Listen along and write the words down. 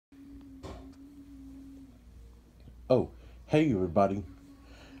Oh, hey everybody.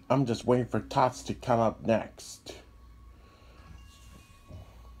 I'm just waiting for T.O.T.S to come up next.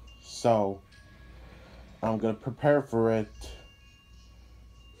 So, I'm gonna prepare for it.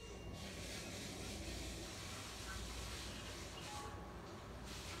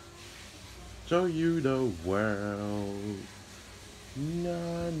 Show you the world.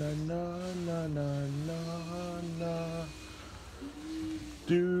 Na na na na na na na.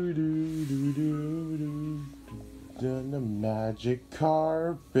 Do do do do do. Done the magic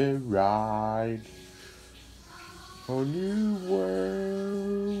carpet ride. A new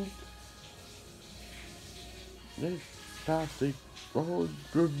world. It's fantastic. All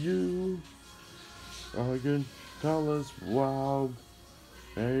of you. I can tell us wow.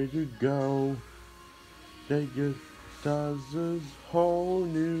 There you go. Take it does this whole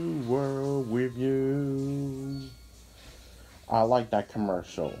new world with you. I like that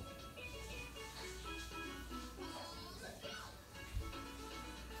commercial.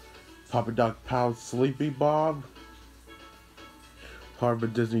 Papa Doc Pow's Sleepy Bob. Part of a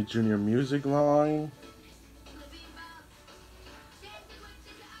Disney Junior music line.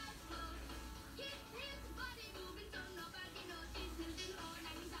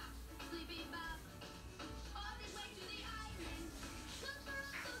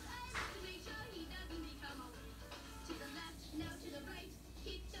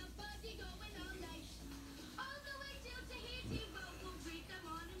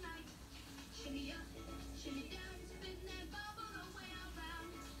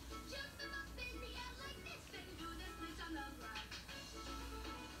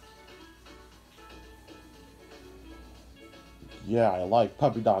 Yeah, I like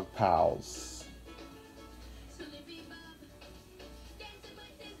Puppy Dog Pals.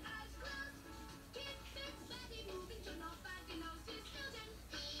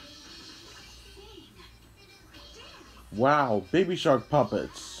 Wow, Baby Shark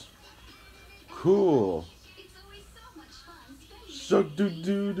puppets. Cool. Shark doo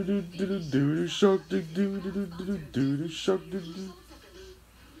doo doo doo doo doo. Shark doo doo doo doo doo doo. Shark doo doo.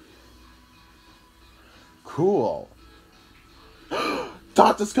 Cool.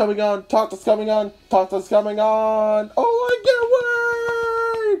 T.O.T.S is coming on. T.O.T.S is coming on. T.O.T.S is coming on. Oh, I can't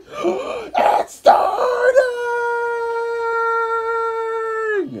wait! It's starting!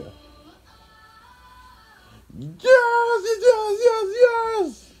 Yes, yes, yes,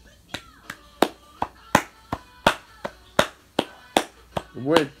 yes!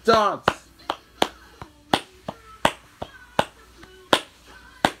 With T.O.T.S.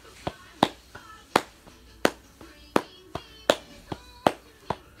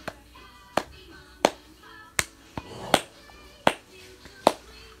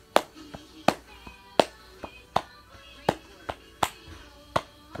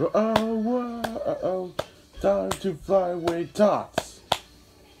 Oh, time to fly with T.O.T.S.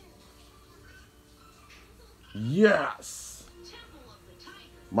 Yes!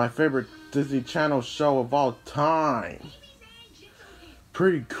 My favorite Disney Channel show of all time.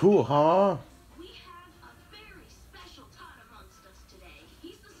 Pretty cool, huh? We have a very special Todd amongst us today.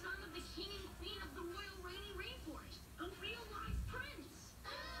 He's the son of the king and queen of the royal rainy rainforest, a real life prince.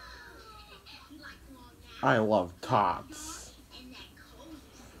 I love T.O.T.S.